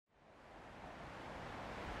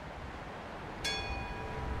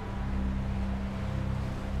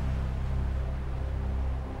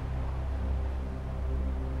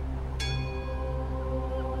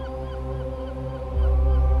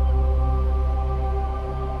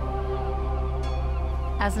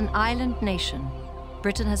As an island nation,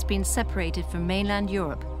 Britain has been separated from mainland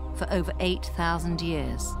Europe for over 8,000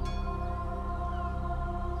 years.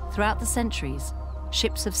 Throughout the centuries,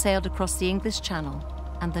 ships have sailed across the English Channel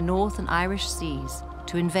and the North and Irish seas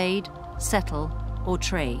to invade, settle, or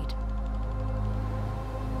trade.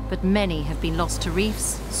 But many have been lost to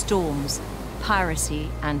reefs, storms, piracy,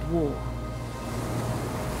 and war.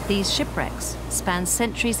 These shipwrecks span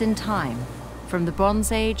centuries in time, from the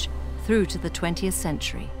Bronze Age through to the 20th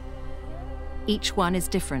century. Each one is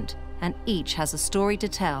different, and each has a story to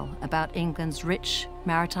tell about England's rich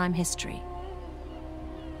maritime history.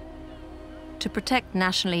 To protect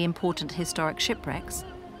nationally important historic shipwrecks,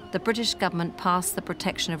 the British government passed the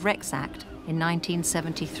Protection of Wrecks Act in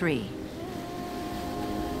 1973.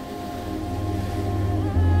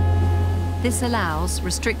 This allows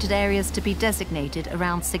restricted areas to be designated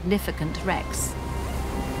around significant wrecks.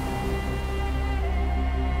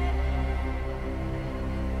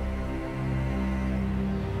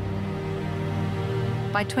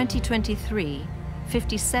 By 2023,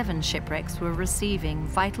 57 shipwrecks were receiving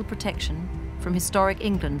vital protection from Historic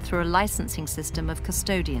England through a licensing system of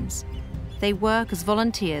custodians. They work as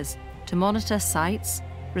volunteers to monitor sites,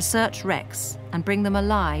 research wrecks, and bring them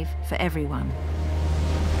alive for everyone.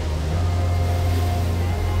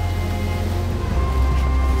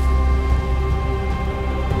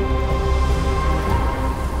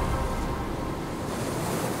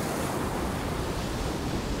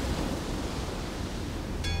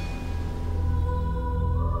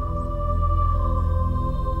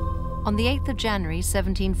 On the 8th of January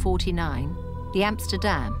 1749, the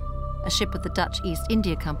Amsterdam, a ship of the Dutch East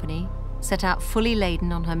India Company, set out fully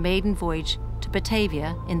laden on her maiden voyage to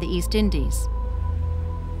Batavia in the East Indies.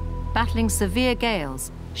 Battling severe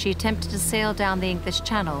gales, she attempted to sail down the English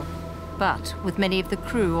Channel, but with many of the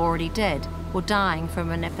crew already dead or dying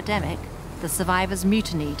from an epidemic, the survivors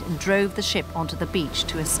mutinied and drove the ship onto the beach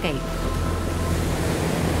to escape.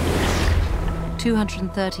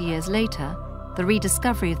 230 years later, the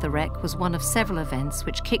rediscovery of the wreck was one of several events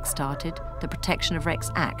which kick-started the Protection of Wrecks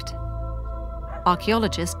Act.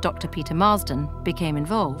 Archaeologist Dr. Peter Marsden became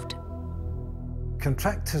involved.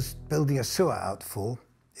 Contractors building a sewer outfall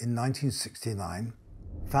in 1969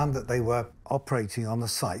 found that they were operating on the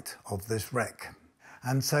site of this wreck.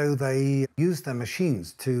 And so they used their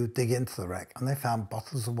machines to dig into the wreck, and they found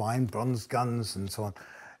bottles of wine, bronze guns, and so on.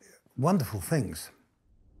 Wonderful things.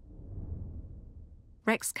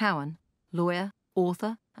 Rex Cowan, lawyer,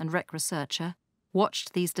 author, and wreck researcher,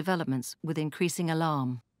 watched these developments with increasing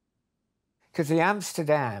alarm. Because the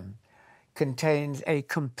Amsterdam contains a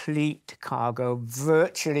complete cargo,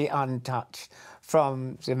 virtually untouched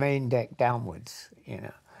from the main deck downwards, you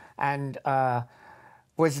know, and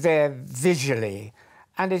was there visually.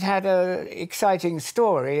 And it had an exciting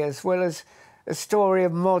story as well as a story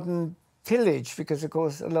of modern pillage, because, of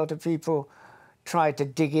course, a lot of people tried to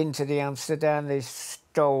dig into the Amsterdam. They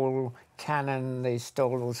stole cannon, they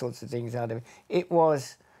stole all sorts of things out of it. It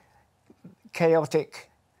was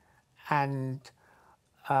chaotic and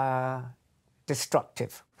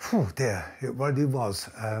destructive. Oh dear, it really was.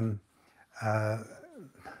 I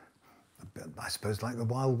suppose like the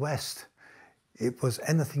Wild West. It was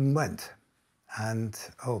anything went. And,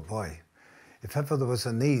 oh boy, if ever there was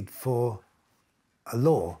a need for a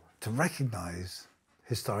law to recognise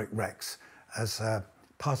historic wrecks as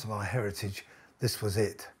part of our heritage, this was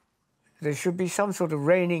it. There should be some sort of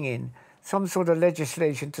reining in, some sort of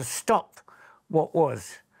legislation to stop what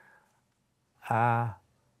was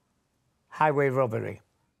highway robbery.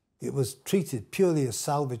 It was treated purely as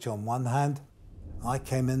salvage on one hand. I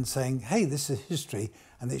came in saying, hey, this is history,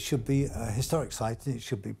 and it should be a historic site, and it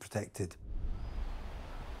should be protected.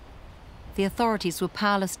 The authorities were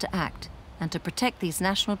powerless to act, and to protect these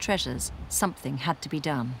national treasures, something had to be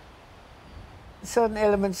done. Certain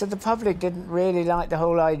elements of the public didn't really like the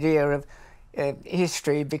whole idea of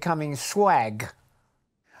history becoming swag.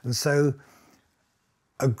 And so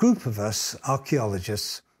a group of us,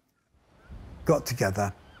 archaeologists, got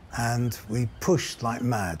together and we pushed like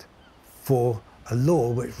mad for a law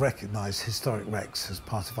which recognised historic wrecks as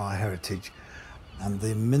part of our heritage. And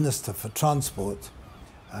the Minister for Transport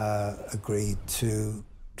agreed to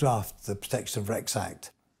draft the Protection of Wrecks Act.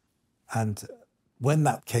 And when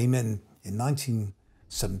that came in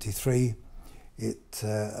 1973, it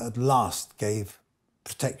at last gave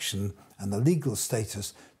protection and a legal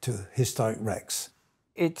status to historic wrecks.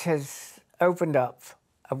 It has opened up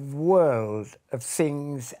a world of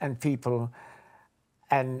things and people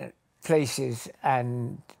and places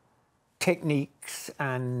and techniques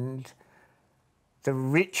and the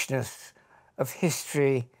richness of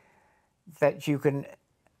history that you can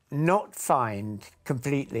not find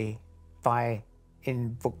completely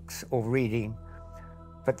in books or reading,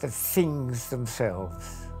 but the things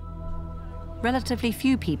themselves. Relatively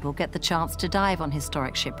few people get the chance to dive on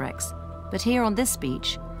historic shipwrecks, but here on this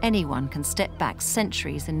beach, anyone can step back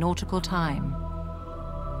centuries in nautical time.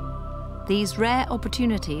 These rare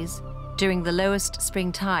opportunities, during the lowest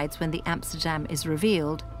spring tides when the Amsterdam is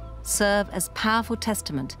revealed, serve as powerful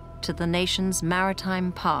testament to the nation's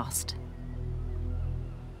maritime past.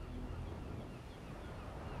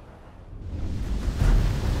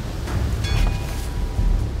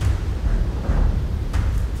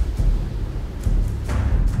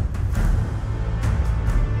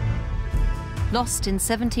 Lost in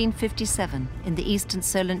 1757 in the eastern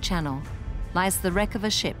Solent Channel lies the wreck of a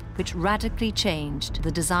ship which radically changed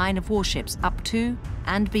the design of warships up to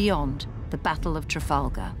and beyond the Battle of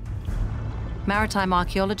Trafalgar. Maritime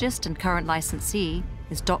archaeologist and current licensee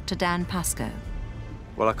is Dr. Dan Pascoe.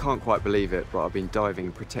 Well, I can't quite believe it, but I've been diving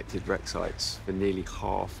in protected wreck sites for nearly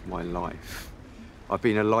half my life. I've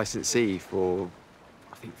been a licensee for,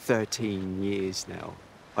 I think, 13 years now.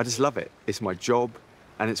 I just love it. It's my job,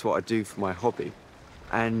 and it's what I do for my hobby.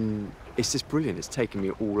 And it's just brilliant. It's taken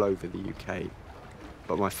me all over the UK.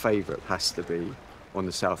 But my favourite has to be on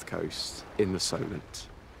the south coast, in the Solent,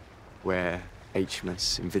 where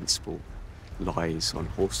HMS Invincible lies on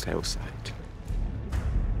Horsetail Side.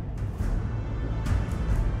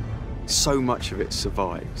 So much of it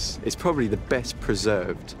survives. It's probably the best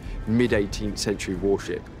preserved mid-18th century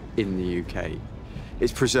warship in the UK.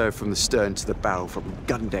 It's preserved from the stern to the bow, from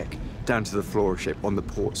gun deck down to the floor ship on the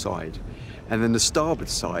port side. And then the starboard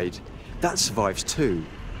side, that survives too,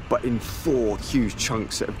 but in 4 huge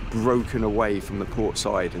chunks that have broken away from the port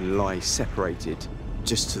side and lie separated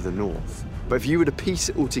just to the north. But if you were to piece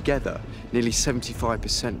it all together, nearly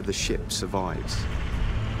 75% of the ship survives.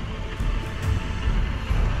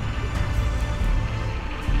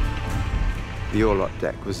 The orlop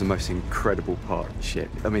deck was the most incredible part of the ship.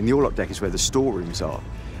 I mean, the orlop deck is where the storerooms are.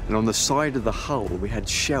 And on the side of the hull, we had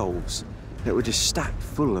shelves that were just stacked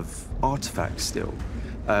full of artifacts still.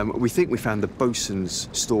 We think we found the bosun's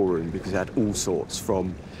storeroom because it had all sorts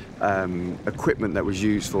from equipment that was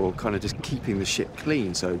used for kind of just keeping the ship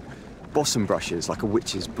clean. So bosun brushes, like a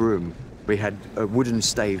witch's broom. We had wooden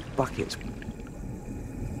staved buckets.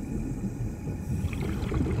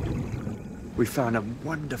 We found a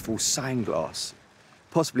wonderful sandglass,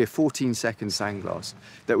 possibly a 14-second sandglass,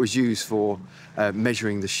 that was used for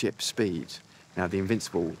measuring the ship's speed. Now, the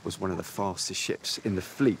Invincible was one of the fastest ships in the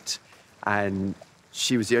fleet, and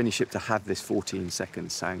she was the only ship to have this 14-second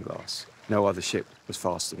sandglass. No other ship was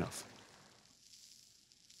fast enough.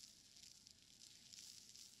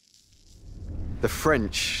 The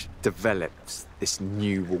French developed this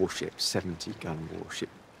new warship, 70-gun warship,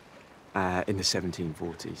 in the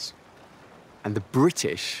 1740s. And the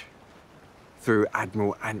British, through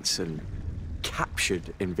Admiral Anson,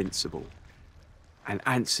 captured Invincible. And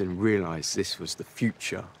Anson realised this was the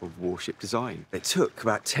future of warship design. It took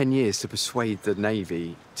about 10 years to persuade the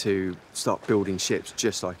Navy to start building ships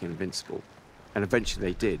just like Invincible. And eventually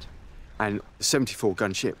they did. And the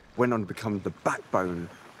 74-gun ship went on to become the backbone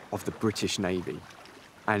of the British Navy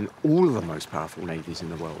and all of the most powerful navies in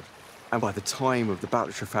the world. And by the time of the Battle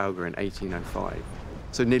of Trafalgar in 1805,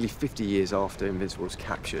 so nearly 50 years after Invincible was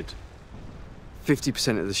captured,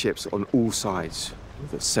 50% of the ships on all sides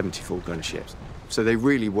were 74-gun ships. So they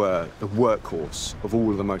really were the workhorse of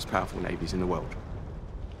all of the most powerful navies in the world.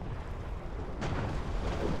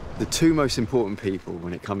 The 2 most important people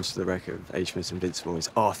when it comes to the wreck of HMS Invincible is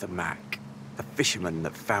Arthur Mack, the fisherman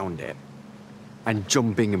that found it, and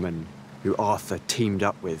John Bingaman, who Arthur teamed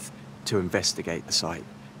up with to investigate the site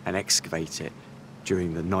and excavate it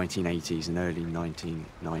during the 1980s and early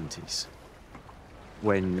 1990s.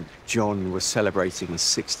 When John was celebrating his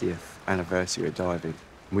 60th anniversary of diving,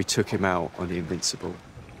 we took him out on the Invincible.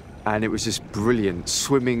 And it was just brilliant,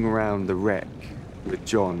 swimming around the wreck with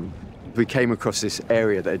John. We came across this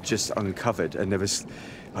area that had just uncovered, and there was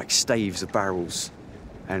like staves of barrels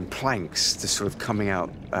and planks just sort of coming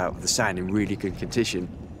out of the sand in really good condition.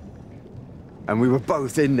 And we were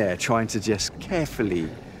both in there trying to just carefully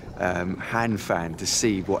hand fan to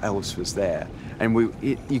see what else was there. And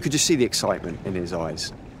you could just see the excitement in his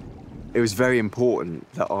eyes. It was very important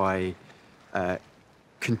that I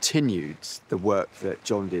continued the work that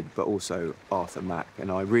John did, but also Arthur Mack.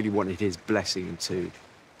 And I really wanted his blessing to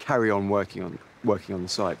carry on working on the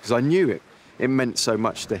site, because I knew it meant so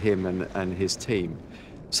much to him and his team.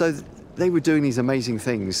 So they were doing these amazing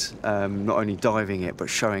things, not only diving it, but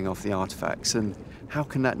showing off the artifacts. And how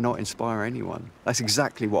can that not inspire anyone? That's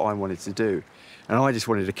exactly what I wanted to do. And I just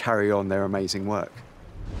wanted to carry on their amazing work.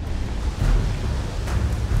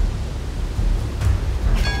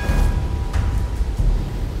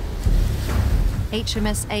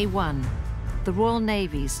 HMS A1, the Royal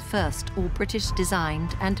Navy's first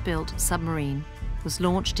all-British-designed and built submarine, was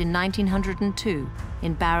launched in 1902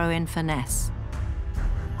 in Barrow-in-Furness.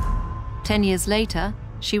 10 years later,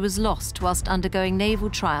 she was lost whilst undergoing naval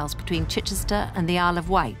trials between Chichester and the Isle of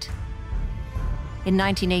Wight. In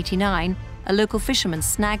 1989, a local fisherman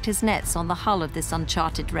snagged his nets on the hull of this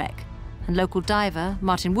uncharted wreck, and local diver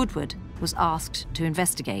Martin Woodward was asked to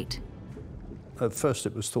investigate. At first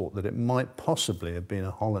it was thought that it might possibly have been a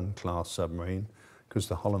Holland-class submarine because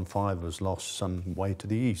the Holland 5 was lost some way to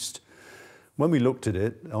the east. When we looked at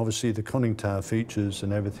it, obviously the conning tower features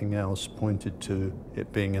and everything else pointed to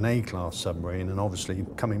it being an A-class submarine, and obviously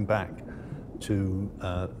coming back to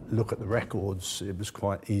look at the records, it was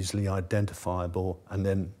quite easily identifiable, and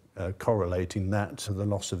then correlating that to the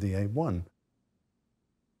loss of the A1.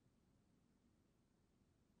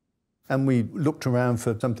 And we looked around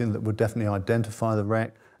for something that would definitely identify the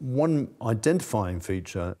wreck. One identifying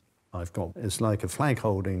feature I've got is like a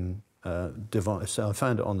flag-holding device. So I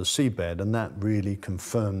found it on the seabed, and that really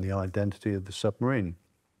confirmed the identity of the submarine.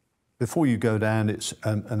 Before you go down, it's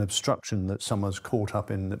an obstruction that someone's caught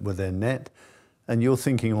up in with their net, and you're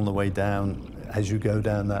thinking on the way down, as you go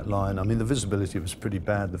down that line, I mean, the visibility was pretty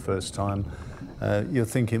bad the first time. You're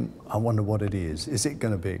thinking, I wonder what it is. Is it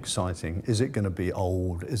going to be exciting? Is it going to be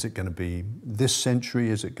old? Is it going to be this century?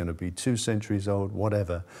 Is it going to be 2 centuries old?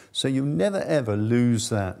 Whatever. So you never ever lose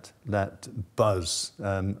that buzz.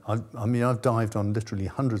 I mean, I've dived on literally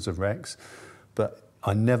hundreds of wrecks, but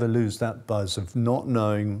I never lose that buzz of not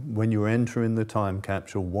knowing when you're entering the time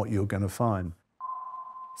capsule what you're going to find.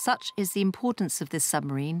 Such is the importance of this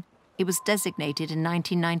submarine, it was designated in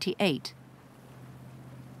 1998.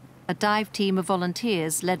 A dive team of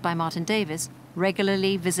volunteers, led by Martin Davis,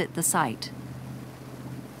 regularly visit the site.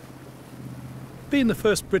 Being the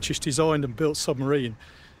first British designed and built submarine,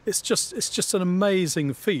 it's just an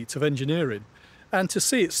amazing feat of engineering. And to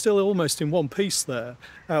see it still almost in one piece there,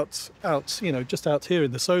 out, you know, just out here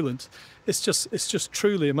in the Solent, it's just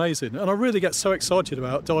truly amazing. And I really get so excited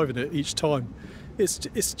about diving it each time.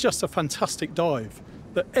 It's just a fantastic dive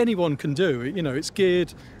that anyone can do. You know, it's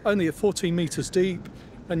geared only at 14 metres deep,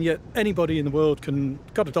 and yet anybody in the world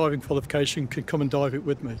got a diving qualification, can come and dive it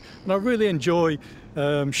with me. And I really enjoy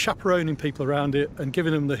chaperoning people around it and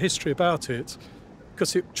giving them the history about it,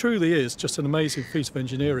 because it truly is just an amazing feat of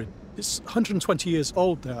engineering. It's 120 years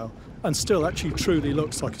old now and still actually truly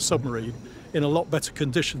looks like a submarine in a lot better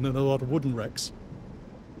condition than a lot of wooden wrecks.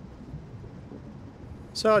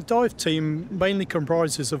 So our dive team mainly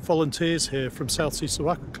comprises of volunteers here from South Sea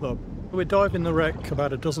Aqua Club. We're diving the wreck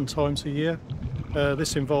about a dozen times a year.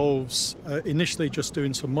 This involves initially just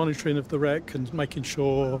doing some monitoring of the wreck and making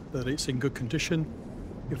sure that it's in good condition.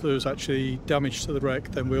 If there's actually damage to the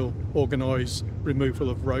wreck, then we'll organise removal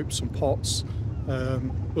of ropes and pots.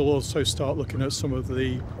 We'll also start looking at some of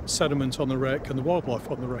the sediment on the wreck and the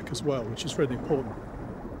wildlife on the wreck as well, which is really important.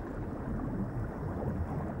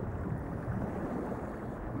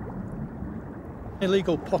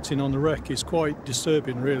 Illegal potting on the wreck is quite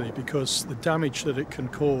disturbing, really, because the damage that it can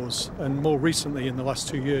cause, and more recently in the last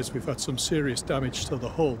 2 years we've had some serious damage to the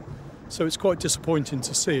hull, so it's quite disappointing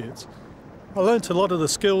to see it. I learnt a lot of the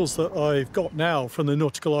skills that I've got now from the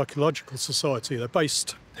Nautical Archaeological Society. They're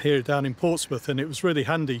based here down in Portsmouth, and it was really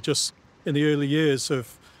handy just in the early years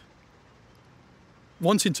of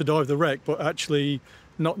wanting to dive the wreck but actually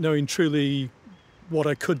not knowing truly what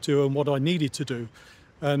I could do and what I needed to do.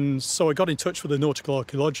 And so I got in touch with the Nautical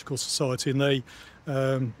Archaeological Society,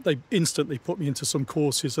 and they instantly put me into some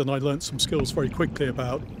courses, and I learnt some skills very quickly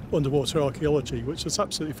about underwater archaeology, which was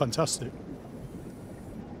absolutely fantastic.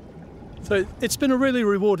 So it's been a really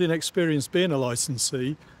rewarding experience being a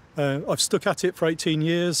licensee. I've stuck at it for 18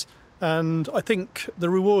 years, and I think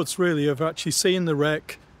the rewards really of actually seeing the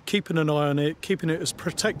wreck, keeping an eye on it, keeping it as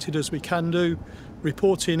protected as we can do,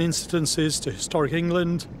 reporting incidences to Historic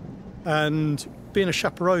England, and being a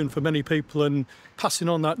chaperone for many people and passing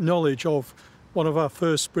on that knowledge of one of our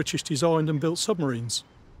first British designed and built submarines.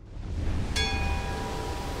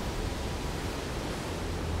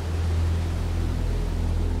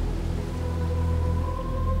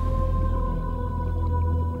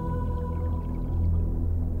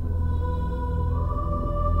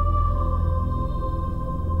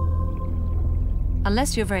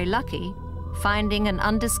 Unless you're very lucky, finding an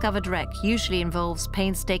undiscovered wreck usually involves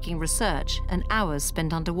painstaking research and hours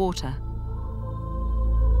spent underwater.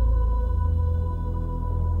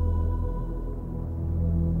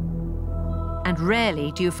 And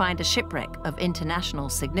rarely do you find a shipwreck of international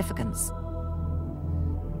significance.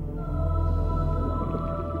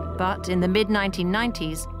 But in the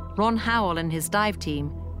mid-1990s, Ron Howell and his dive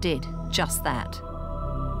team did. just that.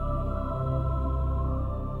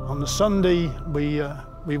 On the Sunday,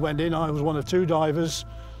 we went in. I was one of 2 divers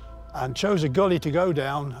and chose a gully to go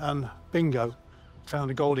down, and bingo,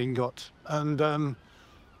 found a gold ingot. And the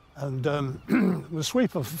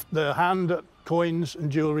sweep of the hand, coins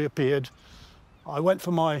and jewellery appeared. I went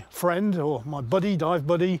for my friend, or my buddy, dive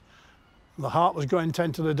buddy. The heart was going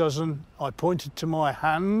 10 to the dozen. I pointed to my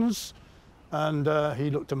hands, and he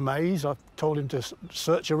looked amazed. I told him to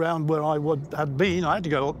search around where I had been. I had to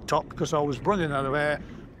go up top because I was running out of air.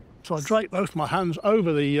 So I draped both my hands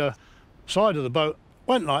over the side of the boat,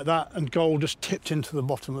 went like that, and gold just tipped into the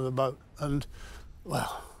bottom of the boat. And,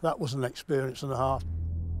 well, that was an experience and a half.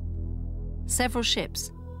 Several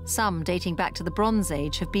ships, some dating back to the Bronze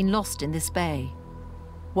Age, have been lost in this bay.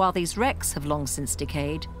 While these wrecks have long since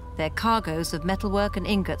decayed, their cargoes of metalwork and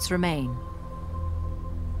ingots remain.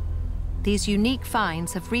 These unique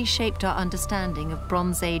finds have reshaped our understanding of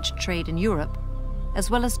Bronze Age trade in Europe, as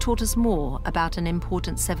well as taught us more about an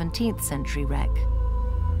important 17th century wreck.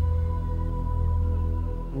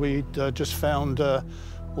 We'd just found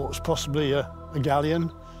what was possibly a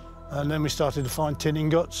galleon, and then we started to find tin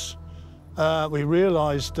ingots. We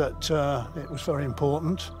realised that it was very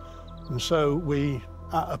important, and so we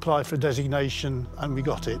applied for designation and we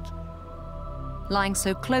got it. Lying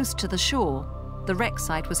so close to the shore, the wreck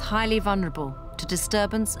site was highly vulnerable to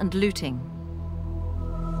disturbance and looting.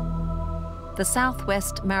 The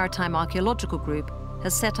Southwest Maritime Archaeological Group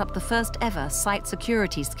has set up the first ever site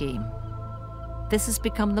security scheme. This has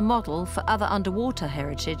become the model for other underwater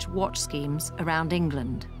heritage watch schemes around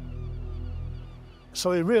England. So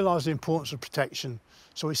we realised the importance of protection,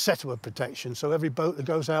 so we set up a protection. So every boat that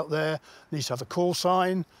goes out there needs to have a call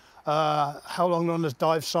sign, how long they're on the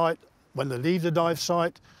dive site, when they leave the dive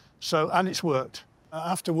site. And it's worked.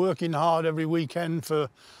 After working hard every weekend for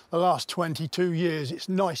the last 22 years, it's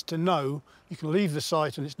nice to know you can leave the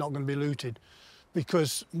site and it's not going to be looted,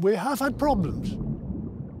 because we have had problems.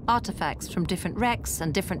 Artefacts from different wrecks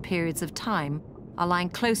and different periods of time are lying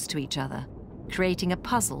close to each other, creating a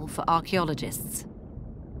puzzle for archaeologists.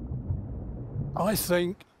 I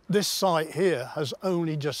think this site here has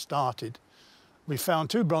only just started. We found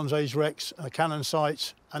 2 Bronze Age wrecks, a cannon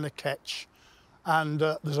site and a ketch, and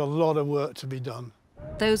there's a lot of work to be done.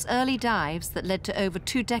 Those early dives that led to over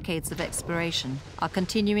 2 decades of exploration are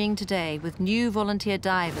continuing today, with new volunteer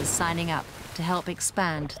divers signing up to help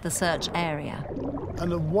expand the search area.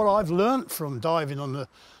 And what I've learnt from diving on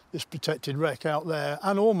this protected wreck out there,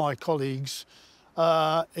 and all my colleagues,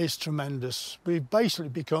 is tremendous. We've basically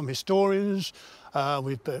become historians,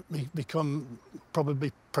 we've become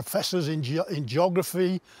probably professors in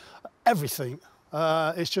geography, everything.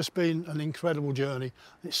 It's just been an incredible journey.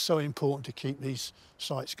 It's so important to keep these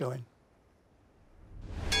sites going.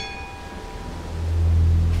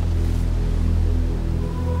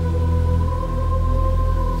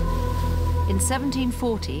 In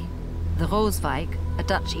 1740, the Rooswijk, a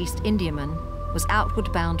Dutch East Indiaman, was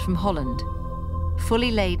outward bound from Holland.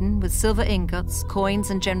 Fully laden with silver ingots, coins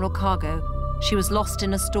and general cargo, she was lost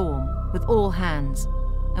in a storm with all hands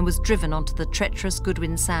and was driven onto the treacherous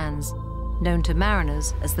Goodwin Sands, known to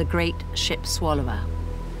mariners as the Great Ship Swallower.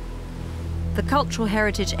 The Cultural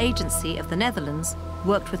Heritage Agency of the Netherlands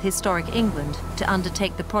worked with Historic England to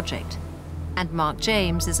undertake the project, and Mark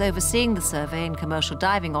James is overseeing the survey and commercial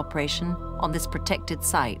diving operation on this protected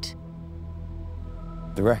site.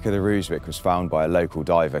 The wreck of the Rooswijk was found by a local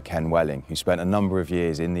diver, Ken Welling, who spent a number of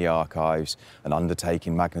years in the archives and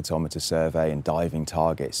undertaking magnetometer survey and diving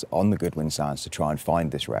targets on the Goodwin Sands to try and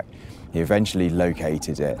find this wreck. He eventually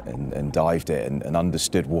located it and dived it and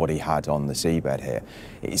understood what he had on the seabed here.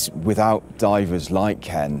 It's without divers like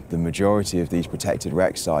Ken, the majority of these protected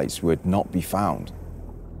wreck sites would not be found.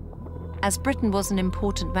 As Britain was an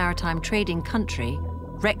important maritime trading country,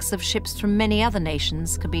 wrecks of ships from many other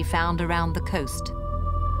nations can be found around the coast.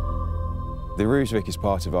 The Rooswijk is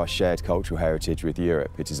part of our shared cultural heritage with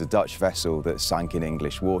Europe. It is a Dutch vessel that sank in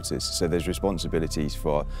English waters, so there's responsibilities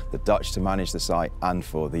for the Dutch to manage the site and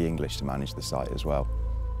for the English to manage the site as well.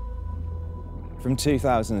 From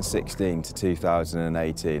 2016 to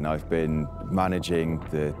 2018, I've been managing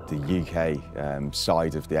the UK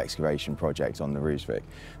side of the excavation project on the Rooswijk,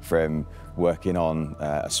 from working on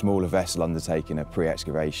a smaller vessel undertaking a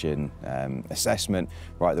pre-excavation assessment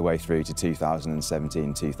right the way through to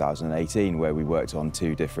 2017-2018, where we worked on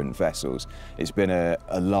 2 different vessels. It's been a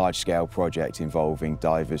large-scale project involving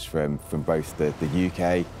divers from both the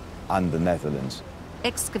UK and the Netherlands.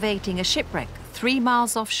 Excavating a shipwreck 3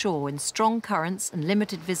 miles offshore in strong currents and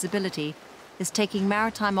limited visibility is taking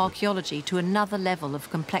maritime archaeology to another level of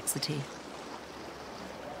complexity.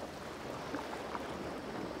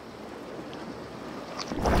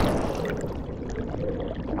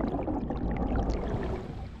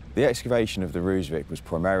 The excavation of the Ruzvik was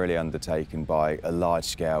primarily undertaken by a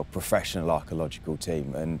large-scale professional archaeological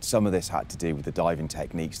team, and some of this had to do with the diving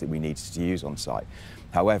techniques that we needed to use on site.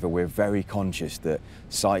 However, we're very conscious that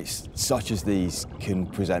sites such as these can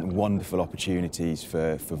present wonderful opportunities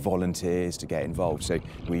for volunteers to get involved. So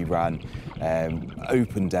we ran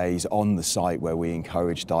open days on the site where we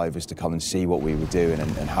encouraged divers to come and see what we were doing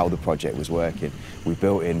and how the project was working. We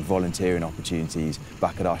built in volunteering opportunities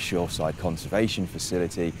back at our shoreside conservation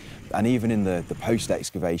facility, and even in the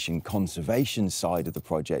post-excavation conservation side of the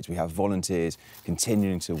project, we have volunteers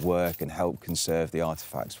continuing to work and help conserve the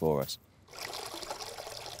artefacts for us.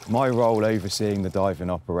 My role overseeing the diving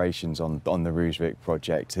operations on the Ruzvik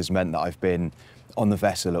project has meant that I've been on the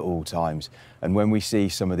vessel at all times. And when we see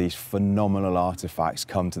some of these phenomenal artefacts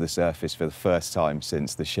come to the surface for the first time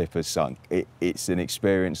since the ship has sunk, it's an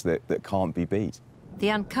experience that can't be beat. The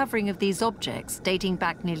uncovering of these objects, dating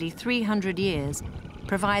back nearly 300 years,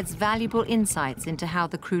 provides valuable insights into how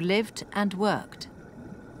the crew lived and worked.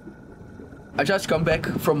 I just come back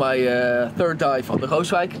from my third dive on the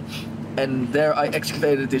Rooswijk. And there I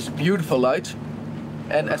excavated this beautiful light,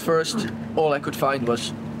 and at first all I could find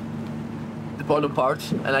was the bottom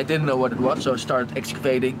part, and I didn't know what it was, so I started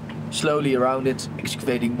excavating slowly around it,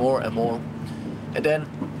 excavating more and more. And then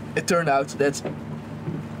it turned out that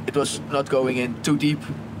it was not going in too deep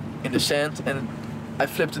in the sand, and I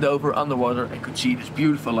flipped it over underwater and could see this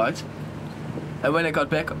beautiful light. And when I got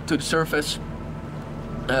back to the surface,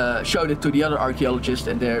 showed it to the other archaeologist,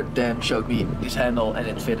 and they then showed me this handle, and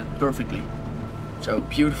it fitted perfectly. So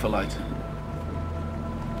beautiful light.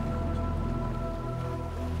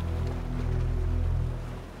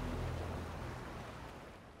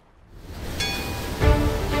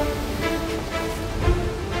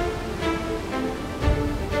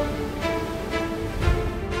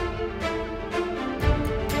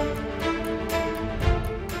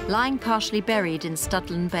 Lying partially buried in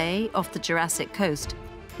Studland Bay off the Jurassic coast,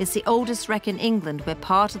 it's the oldest wreck in England where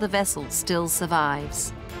part of the vessel still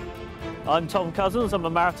survives. I'm Tom Cousins, I'm a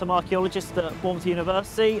maritime archaeologist at Bournemouth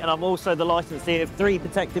University, and I'm also the licensee of 3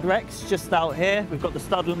 protected wrecks just out here. We've got the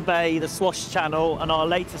Studland Bay, the Swash Channel, and our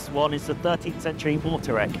latest one is the 13th century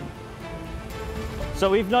mortar wreck. So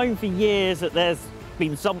we've known for years that there's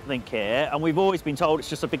been something here, and we've always been told it's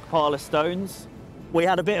just a big pile of stones. We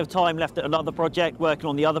had a bit of time left at another project working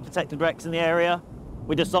on the other protected wrecks in the area.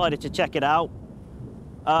 We decided to check it out.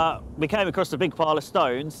 We came across a big pile of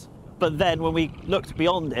stones, but then when we looked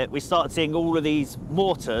beyond it, we started seeing all of these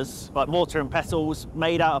mortars, like mortar and pestles,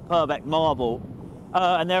 made out of Purbeck marble.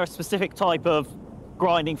 And they're a specific type of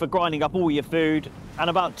grinding for grinding up all your food.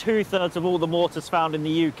 And about 2/3 of all the mortars found in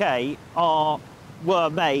the UK were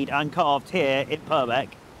made and carved here in Purbeck.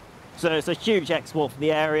 So it's a huge export for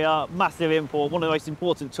the area, massive import, one of the most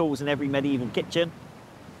important tools in every medieval kitchen.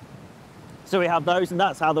 So we have those, and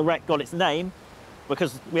that's how the wreck got its name,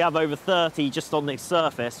 because we have over 30 just on the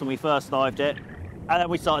surface when we first dived it. And then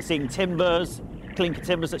we started seeing timbers, clinker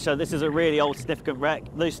timbers that show this is a really old significant wreck.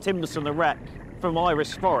 Those timbers from the wreck, from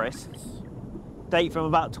Irish forests, date from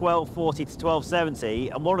about 1240 to 1270.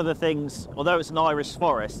 And one of the things, although it's an Irish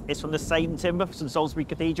forest, it's from the same timber from Salisbury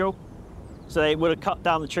Cathedral. So they would have cut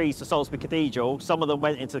down the trees for Salisbury Cathedral. Some of them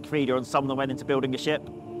went into the cathedral and some of them went into building a ship.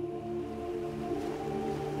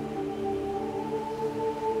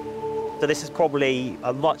 So this is probably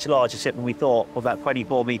a much larger ship than we thought, about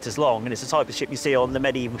 24 metres long, and it's the type of ship you see on the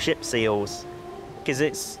medieval ship seals, because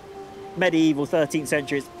it's medieval 13th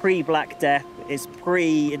century, it's pre-Black Death, it's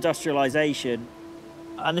pre-industrialisation,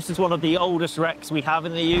 and this is one of the oldest wrecks we have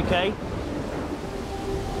in the UK.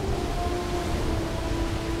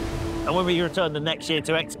 And when we return the next year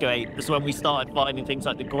to excavate, that's when we started finding things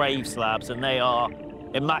like the grave slabs, and they are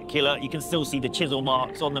immaculate. You can still see the chisel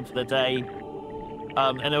marks on them for the day.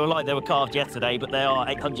 And they were like they were carved yesterday, but they are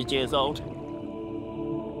 800 years old.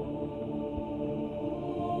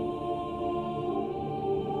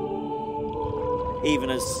 Even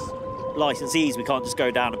as licensees, we can't just go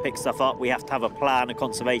down and pick stuff up. We have to have a plan, a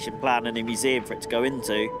conservation plan, and a museum for it to go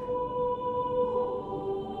into.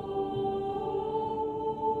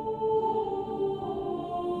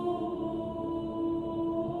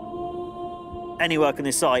 Any work on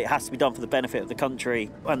this site has to be done for the benefit of the country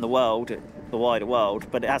and the world, the wider world,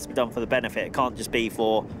 but it has to be done for the benefit. It can't just be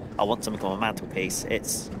for, I want something on a mantelpiece.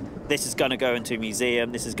 This is going to go into a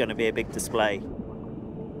museum, this is going to be a big display.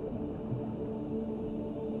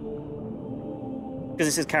 Because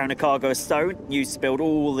this is carrying a cargo of stone, used to build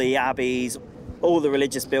all the abbeys, all the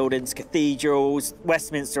religious buildings, cathedrals.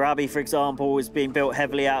 Westminster Abbey, for example, is being built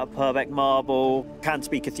heavily out of Purbeck marble.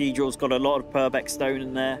 Canterbury Cathedral's got a lot of Purbeck stone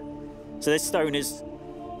in there. So this stone is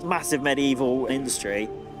massive medieval industry,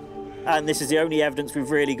 And this is the only evidence we've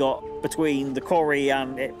really got between the quarry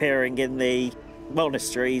and it appearing in the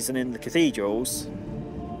monasteries and in the cathedrals.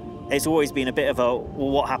 It's always been a bit of a, well,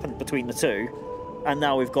 what happened between the two? And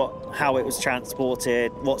now we've got how it was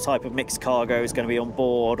transported, what type of mixed cargo is going to be on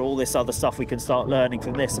board, all this other stuff we can start learning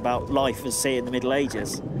from this about life as sea in the Middle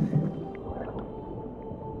Ages.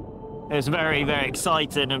 It was very, very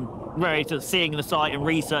exciting and very seeing the site and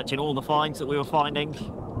researching all the finds that we were finding.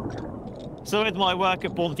 So with my work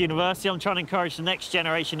at Bournemouth University, I'm trying to encourage the next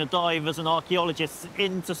generation of divers and archaeologists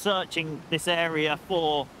into searching this area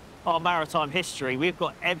for our maritime history. We've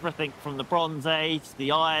got everything from the Bronze Age,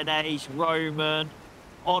 the Iron Age, Roman,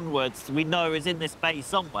 onwards, we know is in this bay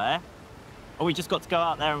somewhere, and we just got to go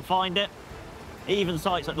out there and find it. Even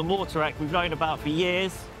sites like the Mortarek we've known about for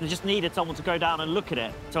years, they just needed someone to go down and look at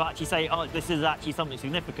it to actually say, oh, this is actually something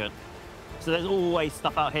significant. So there's always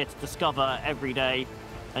stuff out here to discover every day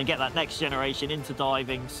and get that next generation into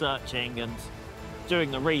diving, searching and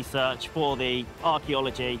doing the research for the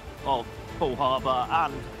archaeology of Poole Harbour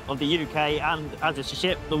and of the UK and, as a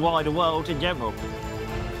ship, the wider world in general.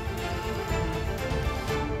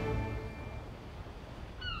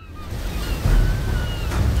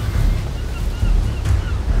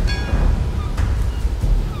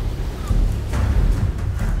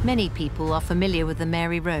 Many people are familiar with the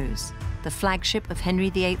Mary Rose, the flagship of Henry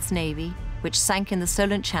VIII's navy, which sank in the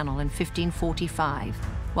Solent Channel in 1545,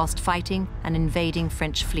 whilst fighting an invading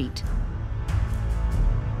French fleet.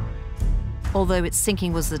 Although its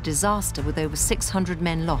sinking was a disaster with over 600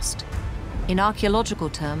 men lost, in archaeological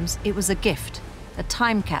terms, it was a gift, a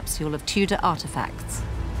time capsule of Tudor artifacts.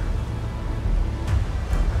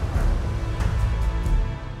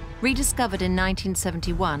 Rediscovered in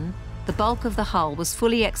 1971, the bulk of the hull was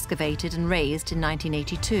fully excavated and raised in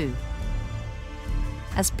 1982.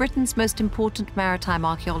 As Britain's most important maritime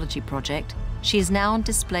archaeology project, she is now on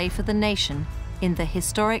display for the nation in the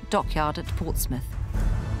historic dockyard at Portsmouth.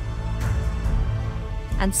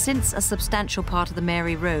 And since a substantial part of the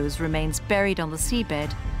Mary Rose remains buried on the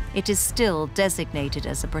seabed, it is still designated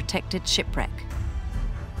as a protected shipwreck.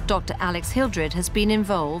 Dr. Alex Hildred has been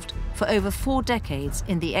involved for over 4 decades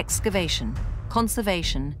in the excavation,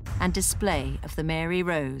 conservation and display of the Mary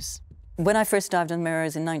Rose. When I first dived on the Mary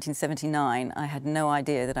Rose in 1979, I had no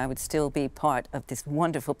idea that I would still be part of this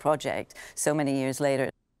wonderful project so many years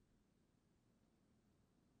later.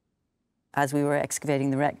 As we were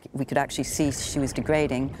excavating the wreck, we could actually see she was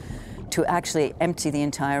degrading. To actually empty the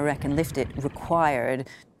entire wreck and lift it required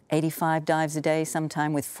 85 dives a day,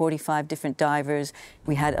 sometime with 45 different divers.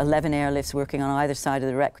 We had 11 airlifts working on either side of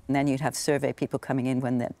the wreck, and then you'd have survey people coming in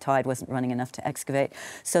when the tide wasn't running enough to excavate.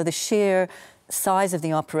 So the sheer size of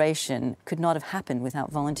the operation could not have happened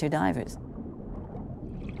without volunteer divers.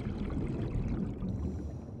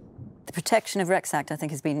 The protection of Wrecks Act, I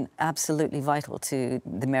think, has been absolutely vital to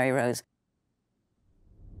the Mary Rose.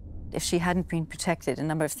 If she hadn't been protected, a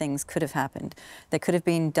number of things could have happened. There could have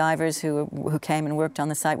been divers who came and worked on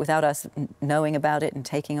the site without us knowing about it and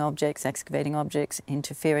taking objects, excavating objects,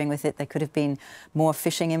 interfering with it. There could have been more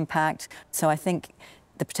fishing impact. So I think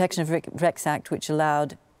the Protection of Wrecks Act, which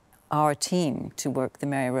allowed our team to work the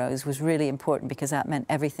Mary Rose, was really important because that meant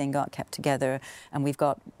everything got kept together, and we've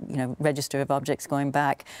got, you know, register of objects going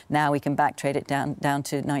back. Now we can backtrate it down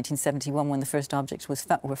to 1971 when the first objects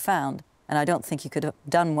were found. And I don't think you could have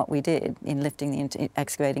done what we did in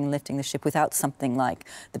excavating and lifting the ship without something like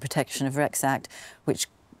the Protection of Wrecks Act, which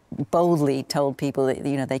boldly told people that,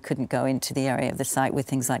 you know, they couldn't go into the area of the site with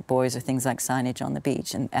things like buoys or things like signage on the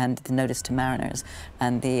beach, and the notice to mariners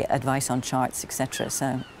and the advice on charts, etc.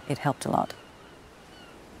 So it helped a lot.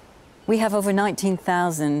 We have over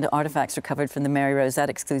 19,000 artifacts recovered from the Mary Rose. That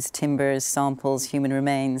excludes timbers, samples, human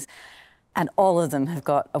remains, and all of them have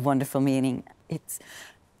got a wonderful meaning. It's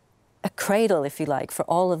a cradle, if you like, for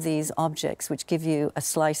all of these objects, which give you a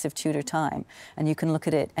slice of Tudor time. And you can look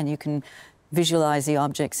at it and you can visualize the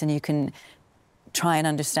objects and you can try and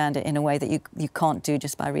understand it in a way that you can't do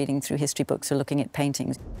just by reading through history books or looking at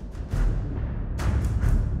paintings.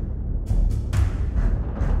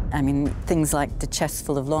 I mean, things like the chest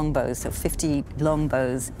full of longbows, so 50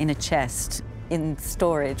 longbows in a chest in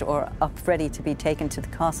storage or up ready to be taken to the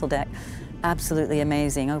castle deck. Absolutely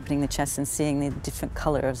amazing, opening the chest and seeing the different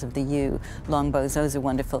colours of the yew longbows, those are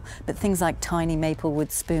wonderful. But things like tiny maple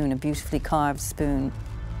wood spoon, a beautifully carved spoon.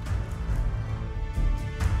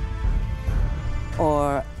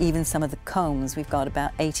 Or even some of the combs. We've got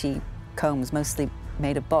about 80 combs, mostly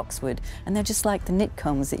made of boxwood, and they're just like the knit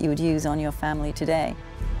combs that you would use on your family today.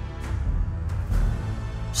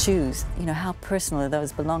 Shoes, you know, how personal are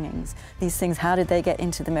those belongings? These things, how did they get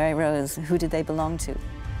into the Mary Rose? Who did they belong to?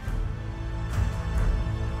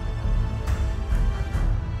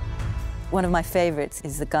 One of my favourites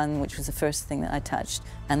is the gun, which was the first thing that I touched,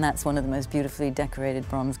 and that's one of the most beautifully decorated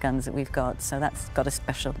bronze guns that we've got, so that's got a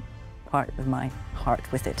special part of my heart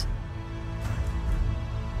with it.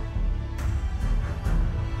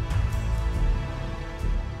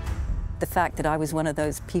 The fact that I was one of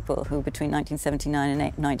those people who, between 1979 and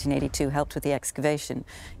 1982, helped with the excavation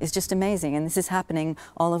is just amazing, and this is happening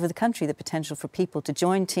all over the country, the potential for people to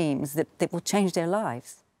join teams that will change their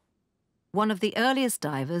lives. One of the earliest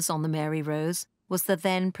divers on the Mary Rose was the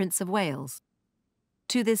then Prince of Wales.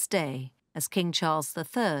 To this day, as King Charles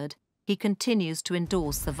III, he continues to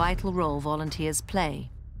endorse the vital role volunteers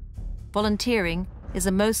play. Volunteering is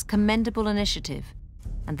a most commendable initiative,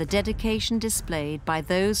 and the dedication displayed by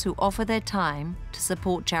those who offer their time to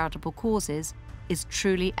support charitable causes is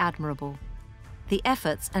truly admirable. The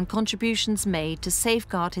efforts and contributions made to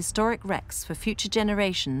safeguard historic wrecks for future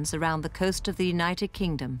generations around the coast of the United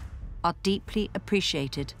Kingdom are deeply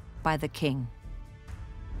appreciated by the King.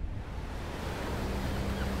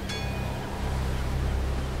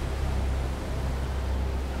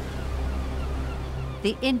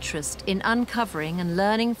 The interest in uncovering and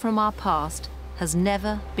learning from our past has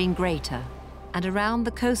never been greater, and around the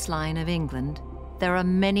coastline of England, there are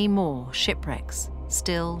many more shipwrecks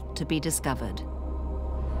still to be discovered.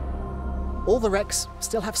 All the wrecks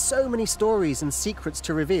still have so many stories and secrets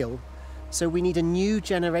to reveal, so we need a new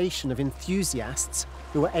generation of enthusiasts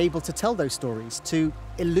who are able to tell those stories, to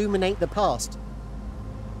illuminate the past.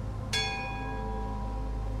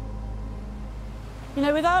 You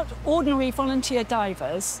know, without ordinary volunteer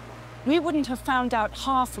divers, we wouldn't have found out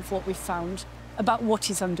half of what we found about what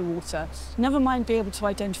is underwater, never mind be able to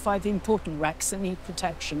identify the important wrecks that need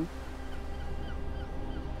protection.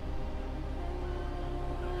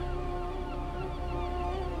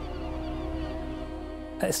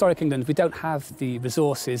 At Historic England, we don't have the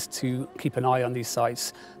resources to keep an eye on these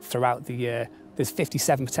sites throughout the year. There's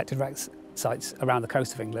 57 protected wreck sites around the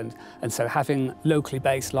coast of England, and so having locally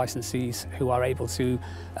based licensees who are able to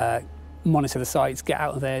monitor the sites, get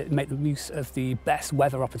out there, make the use of the best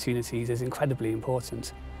weather opportunities is incredibly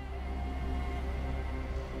important.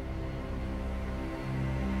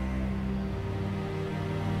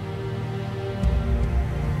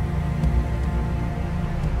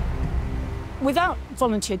 Without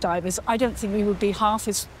volunteer divers, I don't think we would be half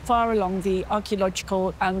as far along the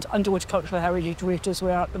archaeological and underwater cultural heritage route as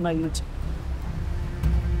we are at the moment.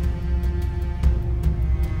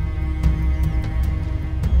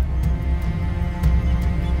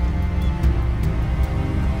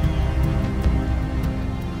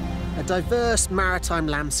 A diverse maritime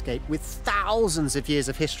landscape with thousands of years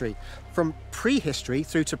of history, from prehistory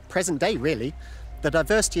through to present day, really. The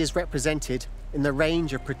diversity is represented in the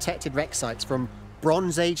range of protected wreck sites, from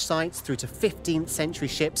Bronze Age sites through to 15th century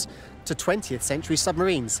ships to 20th century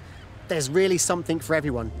submarines. There's really something for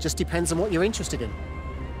everyone, just depends on what you're interested in.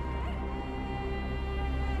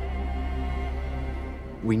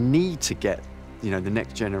 We need to get, the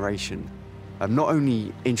next generation not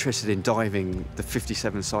only interested in diving the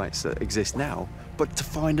 57 sites that exist now, but to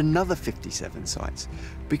find another 57 sites,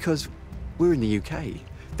 because we're in the UK.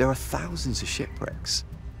 There are thousands of shipwrecks,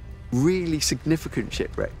 really significant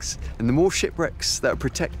shipwrecks. And the more shipwrecks that are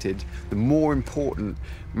protected, the more important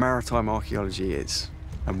maritime archaeology is.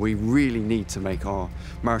 And we really need to make our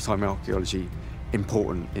maritime archaeology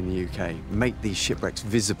important in the UK, make these shipwrecks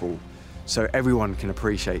visible so everyone can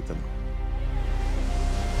appreciate them.